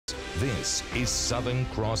This is Southern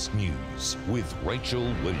Cross News with Rachel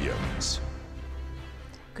Williams.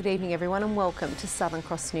 Good evening everyone and welcome to Southern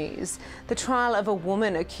Cross News. The trial of a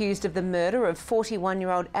woman accused of the murder of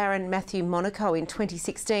 41-year-old Aaron Matthew Monaco in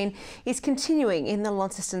 2016 is continuing in the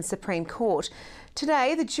Launceston Supreme Court.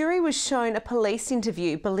 Today, the jury was shown a police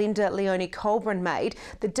interview Belinda Leonie Colburn made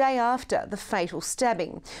the day after the fatal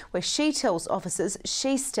stabbing, where she tells officers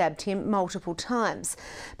she stabbed him multiple times.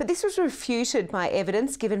 But this was refuted by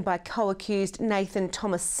evidence given by co-accused Nathan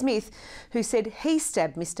Thomas Smith, who said he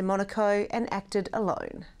stabbed Mr Monaco and acted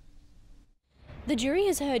alone. The jury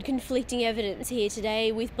has heard conflicting evidence here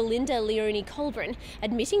today, with Belinda Leonie Colburn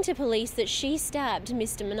admitting to police that she stabbed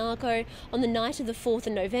Mr Monaco on the night of the 4th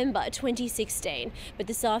of November 2016. But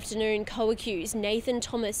this afternoon, co-accused Nathan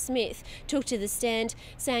Thomas Smith took to the stand,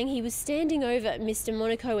 saying he was standing over Mr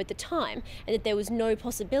Monaco at the time and that there was no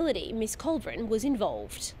possibility Miss Colburn was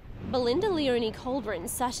involved. Belinda Leonie Colburn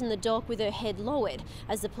sat in the dock with her head lowered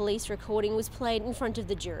as the police recording was played in front of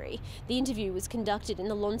the jury. The interview was conducted in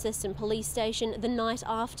the Launceston police station the night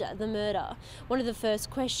after the murder. One of the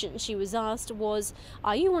first questions she was asked was,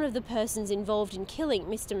 "Are you one of the persons involved in killing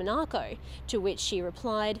Mr Monaco?" To which she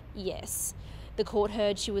replied, "Yes." The court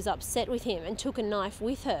heard she was upset with him and took a knife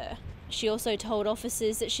with her. She also told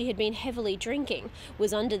officers that she had been heavily drinking,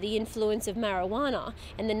 was under the influence of marijuana,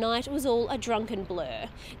 and the night was all a drunken blur.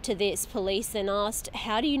 To this, police then asked,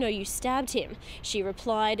 "How do you know you stabbed him?" She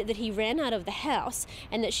replied that he ran out of the house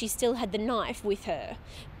and that she still had the knife with her.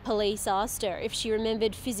 Police asked her if she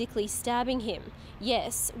remembered physically stabbing him.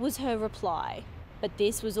 "Yes," was her reply. But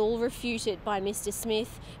this was all refuted by Mr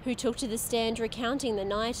Smith, who took to the stand recounting the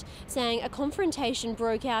night, saying a confrontation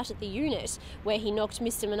broke out at the unit, where he knocked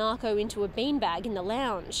Mr Monaco into a beanbag in the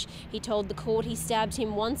lounge. He told the court he stabbed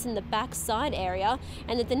him once in the back side area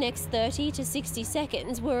and that the next 30 to 60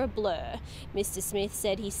 seconds were a blur. Mr Smith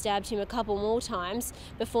said he stabbed him a couple more times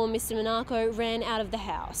before Mr Monaco ran out of the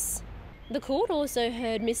house. The court also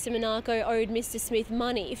heard Mr Monaco owed Mr Smith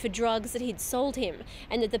money for drugs that he'd sold him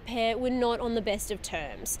and that the pair were not on the best of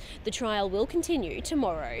terms. The trial will continue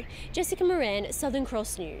tomorrow. Jessica Moran, Southern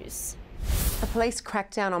Cross News. A police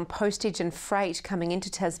crackdown on postage and freight coming into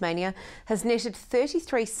Tasmania has netted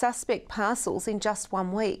 33 suspect parcels in just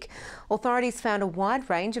 1 week. Authorities found a wide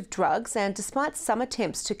range of drugs and, despite some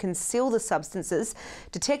attempts to conceal the substances,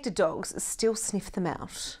 detector dogs still sniff them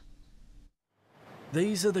out.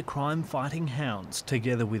 These are the crime-fighting hounds,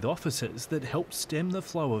 together with officers, that help stem the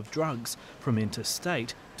flow of drugs from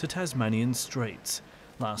interstate to Tasmanian streets.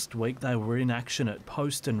 Last week they were in action at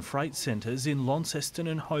post and freight centres in Launceston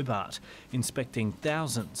and Hobart, inspecting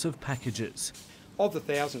thousands of packages. Of the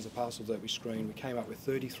thousands of parcels that we screened, we came up with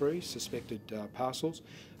 33 suspected parcels,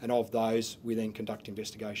 and of those we then conduct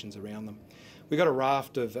investigations around them. We got a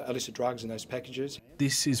raft of illicit drugs in those packages.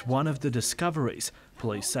 This is one of the discoveries.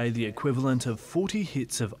 Police say the equivalent of 40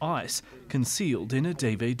 hits of ice concealed in a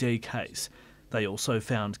DVD case. They also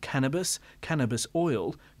found cannabis, cannabis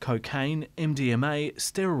oil, cocaine, MDMA,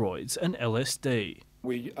 steroids and LSD.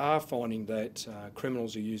 We are finding that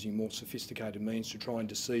criminals are using more sophisticated means to try and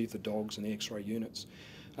deceive the dogs and the X-ray units.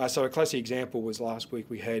 So a classic example was last week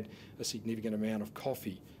we had a significant amount of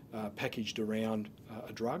coffee packaged around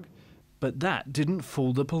a drug. But that didn't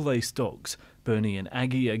fool the police dogs. Bernie and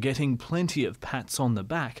Aggie are getting plenty of pats on the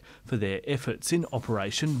back for their efforts in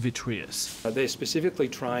Operation Vitreous. They're specifically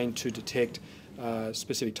trained to detect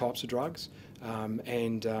specific types of drugs,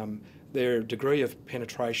 and their degree of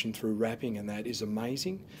penetration through wrapping and that is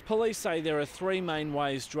amazing. Police say there are 3 main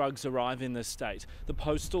ways drugs arrive in the state: the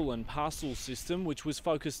postal and parcel system, which was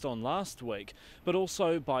focused on last week, but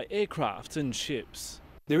also by aircraft and ships.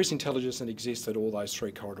 There is intelligence that exists that all those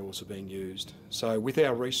 3 corridors are being used. So with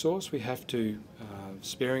our resource, we have to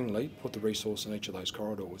sparingly put the resource in each of those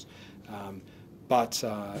corridors. But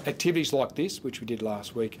activities like this, which we did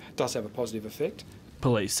last week, does have a positive effect.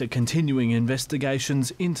 Police are continuing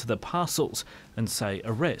investigations into the parcels and say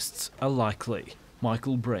arrests are likely.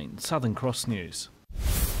 Michael Breen, Southern Cross News.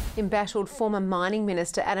 Embattled former mining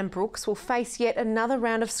minister Adam Brooks will face yet another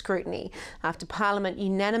round of scrutiny after Parliament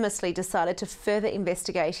unanimously decided to further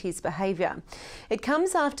investigate his behaviour. It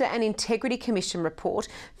comes after an Integrity Commission report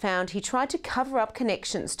found he tried to cover up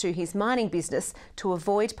connections to his mining business to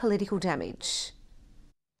avoid political damage.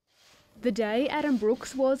 The day Adam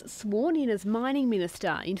Brooks was sworn in as mining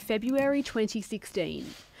minister in February 2016.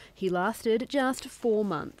 He lasted just 4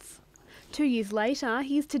 months. 2 years later,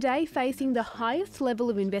 he is today facing the highest level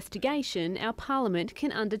of investigation our Parliament can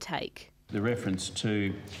undertake. The reference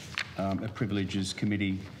to a Privileges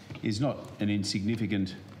Committee is not an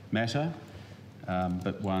insignificant matter,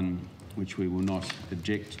 but one which we will not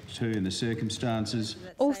object to in the circumstances.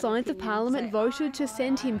 All sides of Parliament voted to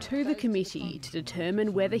send him to the committee to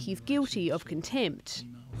determine whether he's guilty of contempt.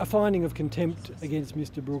 A finding of contempt against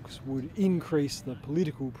Mr Brooks would increase the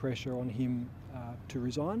political pressure on him to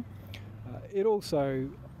resign. It also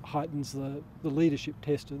heightens the leadership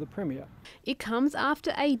test of the Premier. It comes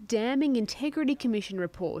after a damning Integrity Commission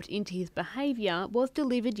report into his behaviour was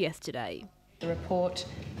delivered yesterday. The report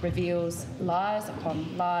reveals lies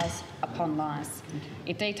upon lies upon lies.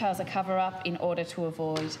 It details a cover-up in order to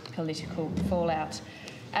avoid political fallout.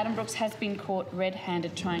 Adam Brooks has been caught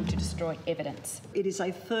red-handed trying to destroy evidence. It is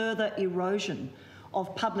a further erosion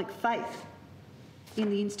of public faith in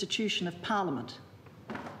the institution of Parliament.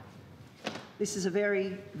 This is a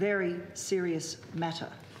very, very serious matter.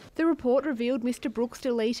 The report revealed Mr Brooks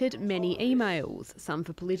deleted many emails, some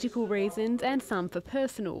for political reasons and some for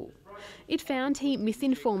personal. It found he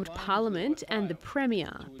misinformed Parliament and the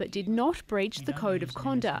Premier, but did not breach the Code of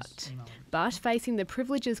Conduct. But facing the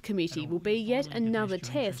Privileges Committee will be yet another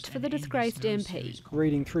test for the disgraced MP.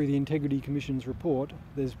 Reading through the Integrity Commission's report,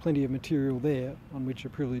 there's plenty of material there on which a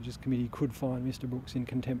Privileges Committee could find Mr Brooks in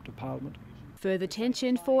contempt of Parliament. Further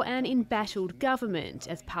tension for an embattled government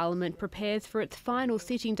as Parliament prepares for its final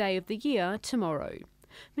sitting day of the year tomorrow.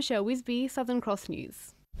 Michelle Wisby, Southern Cross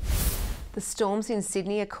News. The storms in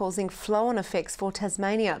Sydney are causing flow-on effects for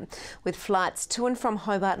Tasmania, with flights to and from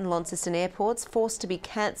Hobart and Launceston airports forced to be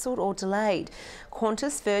cancelled or delayed.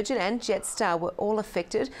 Qantas, Virgin and Jetstar were all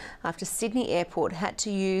affected after Sydney Airport had to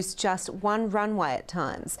use just one runway at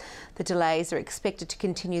times. The delays are expected to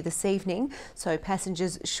continue this evening, so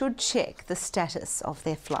passengers should check the status of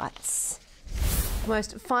their flights.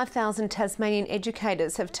 Almost 5,000 Tasmanian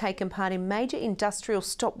educators have taken part in major industrial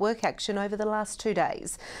stop work action over the last 2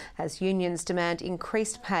 days as unions demand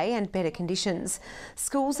increased pay and better conditions.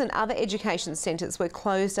 Schools and other education centres were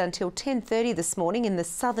closed until 10:30 this morning in the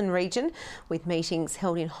southern region, with meetings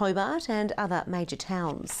held in Hobart and other major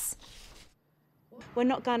towns. We're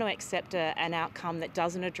not going to accept an outcome that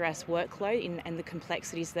doesn't address workload and the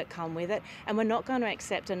complexities that come with it. And we're not going to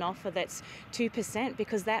accept an offer that's 2%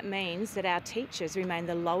 because that means that our teachers remain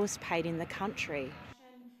the lowest paid in the country.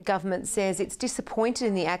 The government says it's disappointed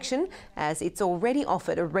in the action as it's already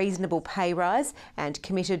offered a reasonable pay rise and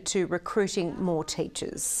committed to recruiting more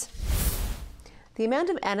teachers. The amount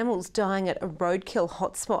of animals dying at a roadkill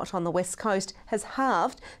hotspot on the West Coast has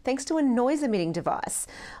halved thanks to a noise-emitting device.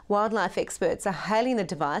 Wildlife experts are hailing the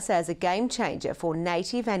device as a game changer for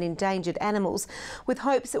native and endangered animals, with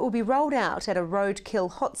hopes it will be rolled out at a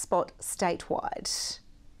roadkill hotspot statewide.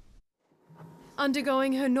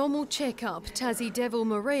 Undergoing her normal checkup, Tassie Devil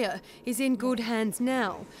Maria is in good hands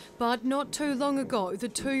now. But not too long ago, the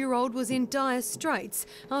 2-year-old was in dire straits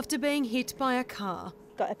after being hit by a car.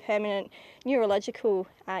 Got a permanent neurological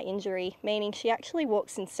injury, meaning she actually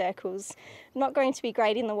walks in circles. Not going to be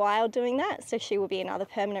great in the wild doing that, so she will be another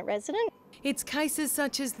permanent resident. It's cases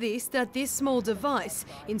such as this that this small device,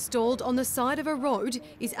 installed on the side of a road,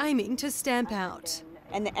 is aiming to stamp out.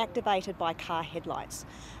 And they're activated by car headlights.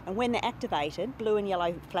 And when they're activated, blue and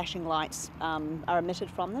yellow flashing lights are emitted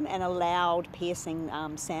from them and a loud piercing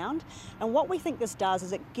sound. And what we think this does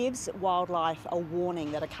is it gives wildlife a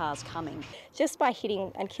warning that a car's coming. Just by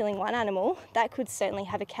hitting and killing one animal, that could certainly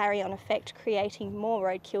have a carry-on effect, creating more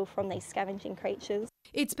roadkill from these scavenging creatures.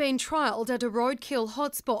 It's been trialled at a roadkill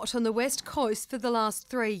hotspot on the West Coast for the last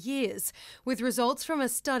 3 years, with results from a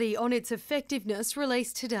study on its effectiveness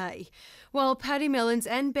released today. While paddy melons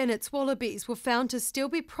and Bennett's wallabies were found to still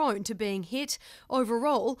be prone to being hit,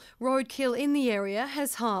 overall, roadkill in the area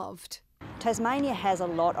has halved. Tasmania has a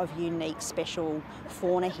lot of unique special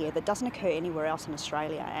fauna here that doesn't occur anywhere else in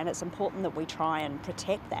Australia, and it's important that we try and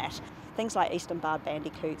protect that. Things like eastern barred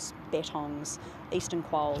bandicoots, bettongs, eastern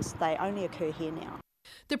quolls, they only occur here now.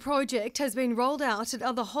 The project has been rolled out at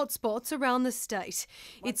other hotspots around the state.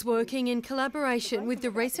 It's working in collaboration with the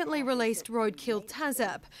recently released Roadkill TAS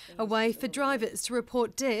app, a way for drivers to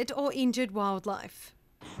report dead or injured wildlife.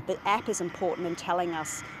 The app is important in telling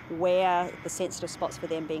us where the sensitive spots for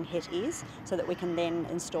them being hit is, so that we can then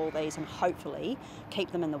install these and hopefully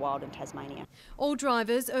keep them in the wild in Tasmania. All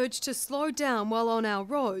drivers urged to slow down while on our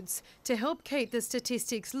roads to help keep the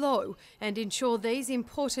statistics low and ensure these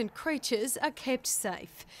important creatures are kept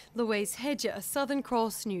safe. Louise Hedger, Southern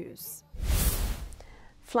Cross News.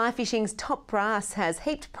 Fly fishing's top brass has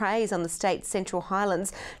heaped praise on the state's Central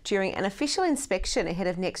Highlands during an official inspection ahead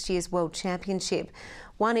of next year's World Championship.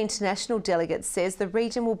 One international delegate says the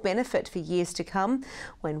region will benefit for years to come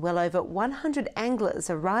when well over 100 anglers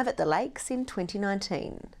arrive at the lakes in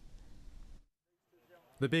 2019.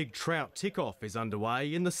 The big trout tick-off is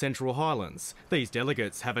underway in the Central Highlands. These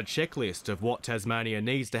delegates have a checklist of what Tasmania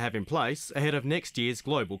needs to have in place ahead of next year's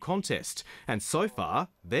global contest, and so far,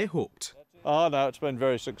 they're hooked. Oh no, it's been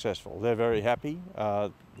very successful. They're very happy.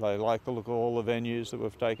 They like the look of all the venues that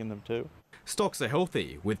we've taken them to. Stocks are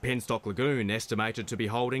healthy, with Penstock Lagoon estimated to be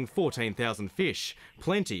holding 14,000 fish,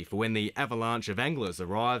 plenty for when the avalanche of anglers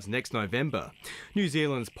arrives next November. New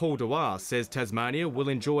Zealand's Paul Dewar says Tasmania will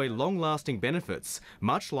enjoy long-lasting benefits,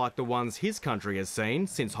 much like the ones his country has seen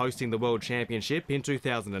since hosting the World Championship in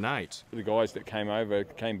 2008. The guys that came over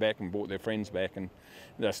came back and brought their friends back, and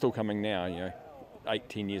they're still coming now,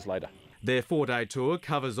 8-10 years later. Their 4-day tour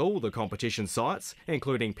covers all the competition sites,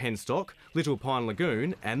 including Penstock, Little Pine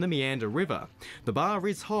Lagoon and the Meander River. The bar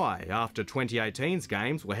is high after 2018's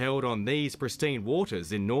games were held on these pristine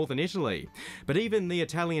waters in northern Italy. But even the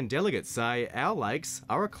Italian delegates say our lakes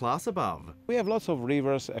are a class above. We have lots of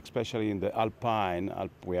rivers, especially in the Alpine.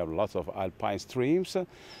 We have lots of alpine streams.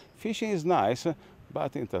 Fishing is nice,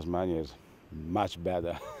 but in Tasmania is much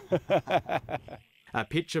better. A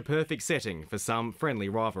picture-perfect setting for some friendly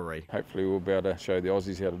rivalry. Hopefully we'll be able to show the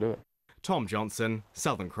Aussies how to do it. Tom Johnson,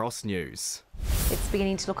 Southern Cross News. It's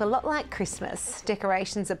beginning to look a lot like Christmas.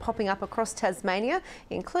 Decorations are popping up across Tasmania,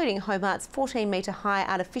 including Hobart's 14-metre high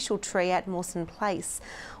artificial tree at Mawson Place.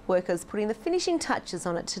 Workers putting the finishing touches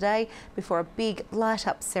on it today before a big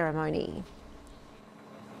light-up ceremony.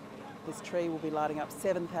 This tree will be lighting up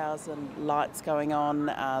 7,000 lights going on.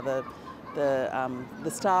 The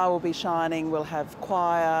star will be shining. We'll have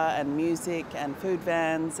choir and music and food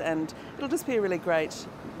vans, and it'll just be a really great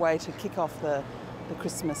way to kick off the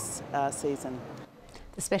Christmas season.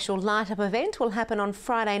 The special light-up event will happen on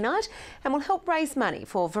Friday night and will help raise money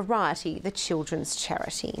for Variety, the children's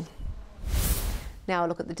charity. Now a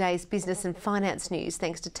look at the day's business and finance news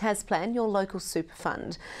thanks to Tasplan, your local super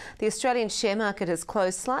fund. The Australian share market has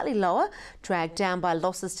closed slightly lower, dragged down by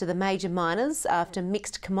losses to the major miners after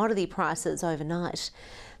mixed commodity prices overnight.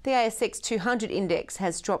 The ASX 200 index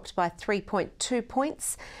has dropped by 3.2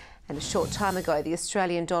 points. And a short time ago, the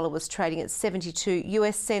Australian dollar was trading at 72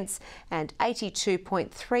 US cents and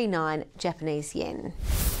 82.39 Japanese yen.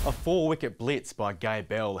 A 4-wicket blitz by Gai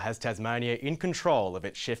Bell has Tasmania in control of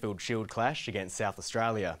its Sheffield Shield clash against South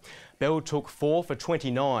Australia. Bell took 4 for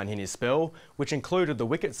 29 in his spell, which included the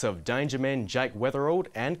wickets of danger men Jake Weatherald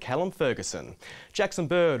and Callum Ferguson. Jackson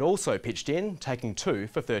Bird also pitched in, taking 2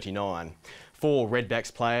 for 39. 4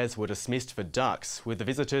 Redbacks players were dismissed for ducks, with the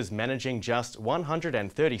visitors managing just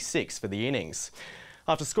 136 for the innings.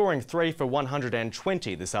 After scoring 3 for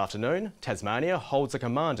 120 this afternoon, Tasmania holds a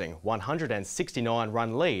commanding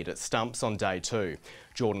 169-run lead at stumps on day 2.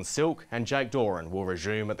 Jordan Silk and Jake Doran will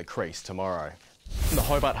resume at the crease tomorrow. The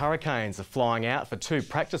Hobart Hurricanes are flying out for 2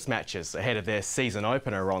 practice matches ahead of their season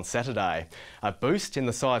opener on Saturday. A boost in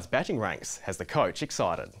the side's batting ranks has the coach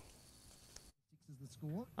excited.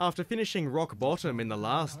 After finishing rock bottom in the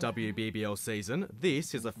last WBBL season,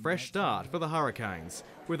 this is a fresh start for the Hurricanes.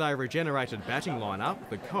 With a regenerated batting lineup,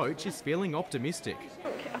 the coach is feeling optimistic.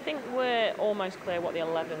 I think we're almost clear what the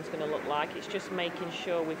 11's going to look like. It's just making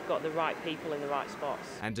sure we've got the right people in the right spots.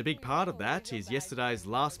 And a big part of that is yesterday's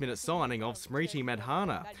last-minute signing of Smriti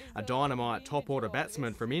Madhana, a dynamite top-order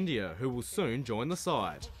batsman from India who will soon join the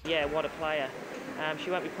side. Yeah, what a player. She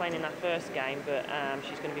won't be playing in that first game, but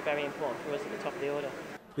she's going to be very important for us at the top of the order.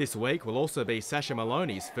 This week will also be Sasha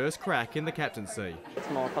Maloney's first crack in the captaincy. It's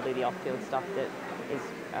more probably the off-field stuff that is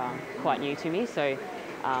quite new to me, so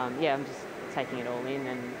yeah, I'm just taking it all in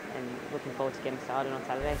and looking forward to getting started on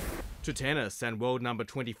Saturday. To tennis, and world number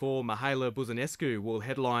 24 Mihaela Buzanescu will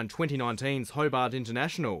headline 2019's Hobart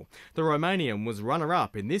International. The Romanian was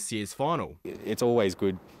runner-up in this year's final. It's always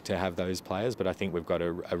good to have those players, but I think we've got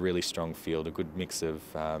a really strong field, a good mix of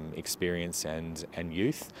experience and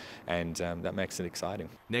youth, and that makes it exciting.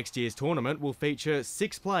 Next year's tournament will feature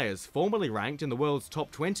 6 players formerly ranked in the world's top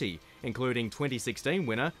 20, including 2016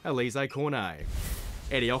 winner Elise Cornet.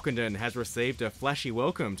 Eddie Ockenden has received a flashy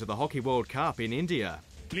welcome to the Hockey World Cup in India.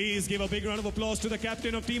 Please give a big round of applause to the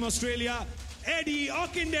captain of Team Australia, Eddie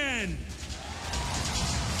Ockenden.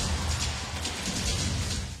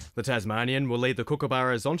 The Tasmanian will lead the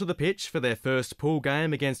Kookaburras onto the pitch for their first pool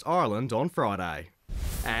game against Ireland on Friday.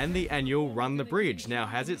 And the annual Run the Bridge now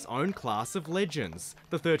has its own class of legends.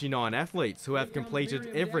 The 39 athletes who have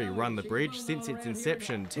completed every Run the Bridge since its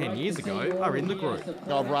inception 10 years ago are in the group.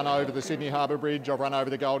 I've run over the Sydney Harbour Bridge, I've run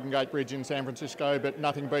over the Golden Gate Bridge in San Francisco, but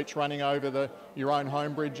nothing beats running over your own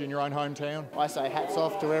home bridge in your own hometown. I say hats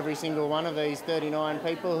off to every single one of these 39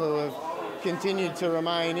 people who have continued to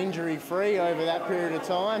remain injury-free over that period of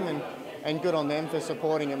time, and good on them for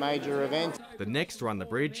supporting a major event. The next Run the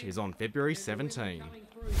Bridge is on February 17.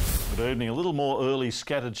 evening. A little more early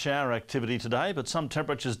scattered shower activity today, but some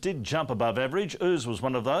temperatures did jump above average. Ouse was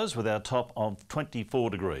one of those with our top of 24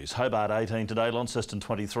 degrees. Hobart 18 today, Launceston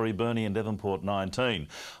 23, Burnie and Devonport 19.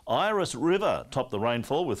 Iris River topped the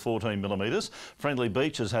rainfall with 14 millimetres. Friendly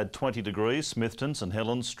Beaches had 20 degrees, Smithton, St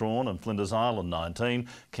Helens, Strawn and Flinders Island 19,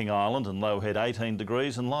 King Island and Low Head 18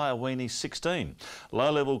 degrees and Lyoweeney 16.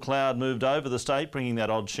 Low-level cloud moved over the state, bringing that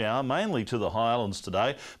odd shower, mainly to the Highlands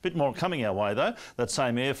today. Bit more coming our way though. That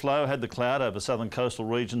same airflow had the cloud over southern coastal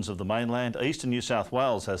regions of the mainland. Eastern New South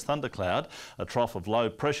Wales has thundercloud. A trough of low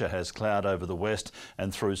pressure has cloud over the west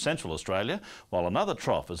and through central Australia, while another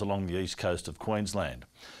trough is along the east coast of Queensland.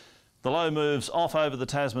 The low moves off over the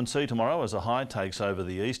Tasman Sea tomorrow as a high takes over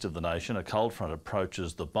the east of the nation. A cold front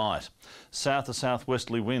approaches the Bight. South to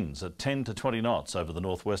southwesterly winds at 10 to 20 knots over the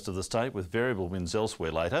northwest of the state, with variable winds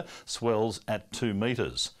elsewhere later. Swells at 2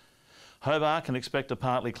 metres. Hobart can expect a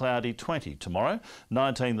partly cloudy 20 tomorrow.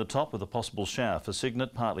 19 the top with a possible shower for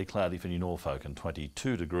Cygnet, partly cloudy for New Norfolk and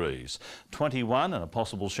 22 degrees. 21 and a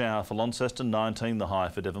possible shower for Launceston, 19 the high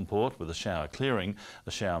for Devonport with a shower clearing.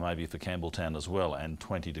 A shower maybe for Campbelltown as well and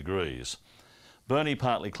 20 degrees. Burnie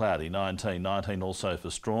partly cloudy, 19. 19 also for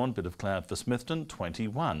Strawn, bit of cloud for Smithton,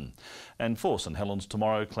 21. And for St Helens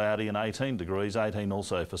tomorrow, cloudy and 18 degrees, 18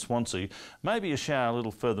 also for Swansea. Maybe a shower a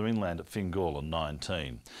little further inland at Fingal,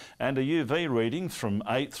 19. And a UV reading from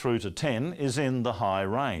 8 through to 10 is in the high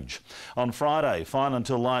range. On Friday, fine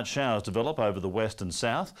until light showers develop over the west and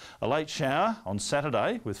south. A late shower on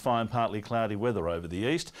Saturday with fine partly cloudy weather over the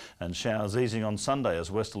east, and showers easing on Sunday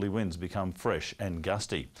as westerly winds become fresh and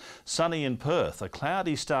gusty. Sunny in Perth. A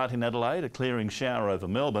cloudy start in Adelaide, a clearing shower over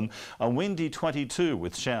Melbourne, a windy 22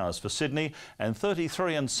 with showers for Sydney and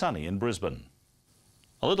 33 and sunny in Brisbane.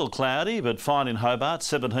 A little cloudy but fine in Hobart,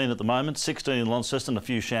 17 at the moment, 16 in Launceston, a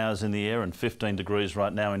few showers in the air and 15 degrees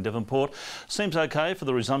right now in Devonport. Seems okay for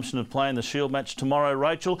the resumption of play in the Shield match tomorrow,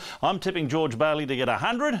 Rachel. I'm tipping George Bailey to get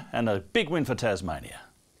 100 and a big win for Tasmania.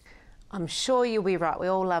 I'm sure you'll be right. We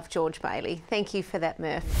all love George Bailey. Thank you for that,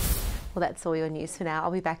 Murph. Well, that's all your news for now.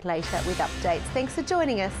 I'll be back later with updates. Thanks for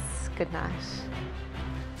joining us. Good night.